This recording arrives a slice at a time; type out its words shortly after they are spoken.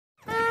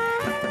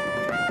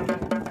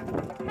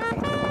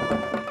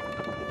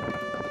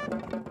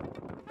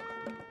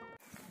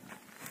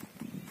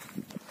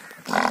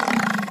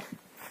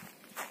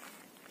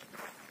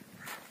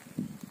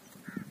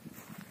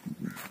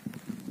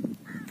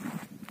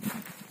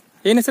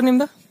ಏನು ಹೆಸರು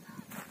ನಿಮ್ದು?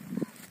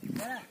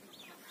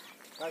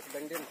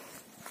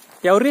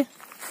 ಯಾವ್ರಿ?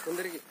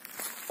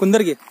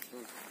 ಕುಂದರ್ಗಿ.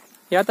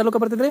 ಯಾವ ತಾಲೂಕ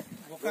ಬರ್ತಿದ್ರಿ?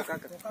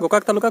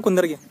 ಗೋಕಾಕ್ ತಾಲೂಕ,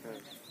 ಕುಂದರ್ಗಿ.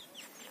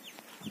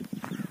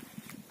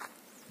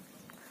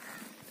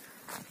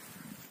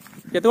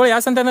 ಎತ್ತುಗಳು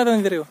ಯಾವ ಸಂತೆಯಿಂದ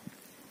ತಂದಿರಿ?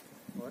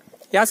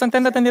 ಯಾವ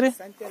ಸಂತೆಯಿಂದ ತಂದಿರಿ?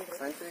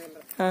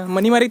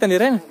 ಮನಿ ಮಾರಿಗೆ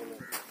ತಂದಿರಿ?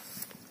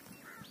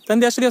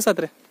 ತಂದು ಎಷ್ಟು ದಿವಸ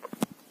ಆತ್ರಿ?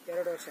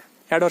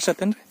 2 ವರ್ಷ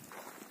ಆತೇನ್ರಿ?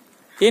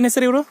 ಏನ್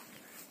ಹೆಸರು ಇವ್ರು?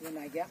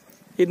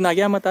 ಇದು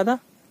ನಾಗ್ಯ ಮತ್ತ ಅದ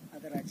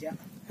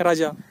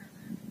ರಾಜ.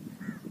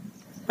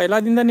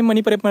 ಪೈಲಾದಿಂದ ನಿಮ್ಮ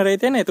ಮನಿ ಪರಿಪಾರ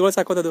ಐತೇನ ಎತ್ತುಗಳು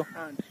ಸಾಕೋದದು?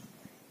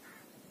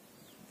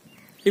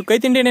 ಇವ್ ಕೈ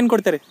ತಿಂಡಿ ಏನೇನ್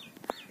ಕೊಡ್ತಾರೆ?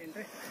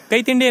 ಕೈ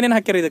ತಿಂಡಿ ಏನೇನ್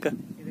ಹಾಕ್ಯಾರ ಇದಕ್ಕ?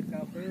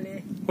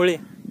 ಹುಳಿ,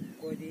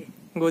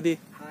 ಗೋಧಿ,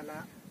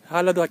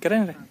 ಹಾಲದು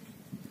ಹಾಕ್ಯಾರೇನ್ರಿ?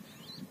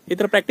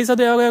 ಇದ್ರ ಪ್ರಾಕ್ಟೀಸ್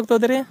ಅದು ಯಾವಾಗ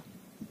ತಗೋತೀರಿ?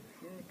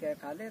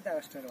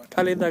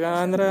 ಖಾಲಿ ಇದ್ದಾಗ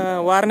ಅಂದ್ರ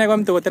ವಾರನ್ಯಾಗ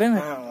ಒಮ್ಮೆ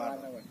ತಗೋತೀರೇನ್ರಿ?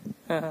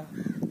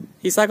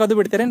 ಈ ಸಾಕೋದು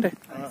ಬಿಡ್ತೀರೇನ್ರಿ?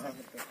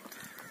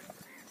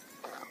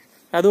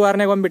 ಅದು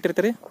ವಾರನ್ಯಾಗ ಒಮ್ಮೆ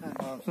ಬಿಟ್ಟಿರ್ತೀರಿ?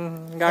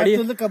 ಗಾಡಿ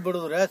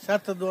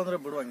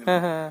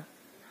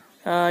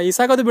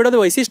ಇಸಾಕೋದು ಬಿಡೋದು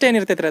ವೈಶಿಷ್ಟ್ಯ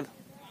ಏನಿರ್ತೈತ್ರಿ ಅದು?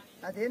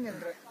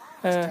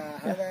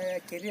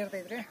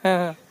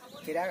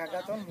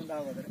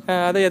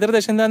 ಅದ ಎದ್ರ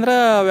ದಶಿಂದ ಅಂದ್ರ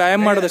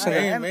ವ್ಯಾಯಾಮ ಮಾಡೋ ದಶಿಂದ,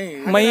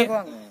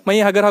 ಮೈ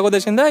ಹಗರ್ ಆಗೋ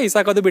ದಶಿಂದ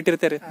ಇಸಾಕೋದು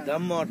ಬಿಟ್ಟಿರ್ತೇರಿ.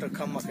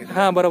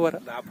 ಹಾ ಬರೋಬರ.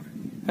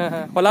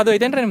 ಹೊಲದು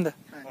ಐತೇನ್ರಿ ನಿಮ್ದು?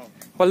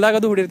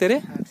 ಹೊಲ್ದಾಗದು ಹುಡಿರ್ತೀರಿ?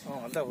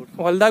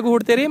 ಹೊಲ್ದಾಗು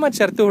ಹುಡ್ತೇರಿ ಮತ್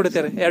ಶರ್ತು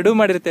ಹುಡ್ತೇರಿ, ಎರಡೂ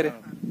ಮಾಡಿರ್ತೇರಿ.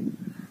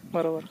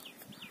 ಬರೋಬರ್.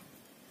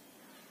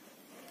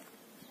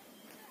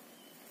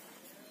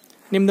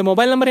 ನಿಮ್ದು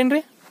ಮೊಬೈಲ್ ನಂಬರ್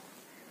ಏನ್ರಿ?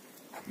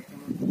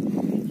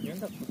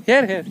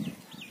 ಹೇಳಿ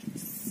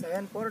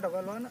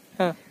 7411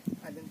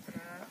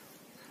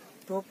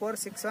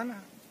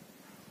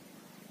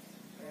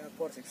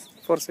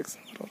 246146.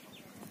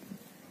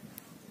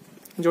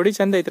 ಜೋಡಿ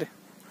ಚಂದ ಐತ್ರಿ.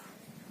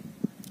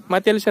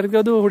 ಮತ್ತೆ ಎಲ್ಲಿ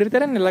ಶರ್ಗದು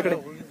ಹುಡಿರ್ತಾರೇನ್? ಎಲ್ಲಾ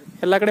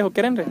ಕಡೆ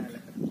ಹೋಗ್ಯಾರೇನ್ರಿ?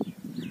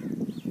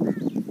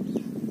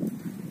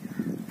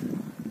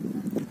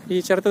 ಈ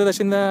ಶರತ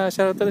ದಶಿಂದ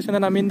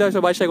ನಮ್ಮಿಂದ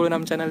ಶುಭಾಶಯಗಳು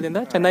ನಮ್ಮ ಚಾನೆಲ್ದಿಂದ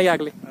ಚೆನ್ನಾಗಿ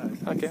ಆಗ್ಲಿ.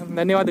 ಓಕೆ,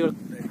 ಧನ್ಯವಾದಗಳು.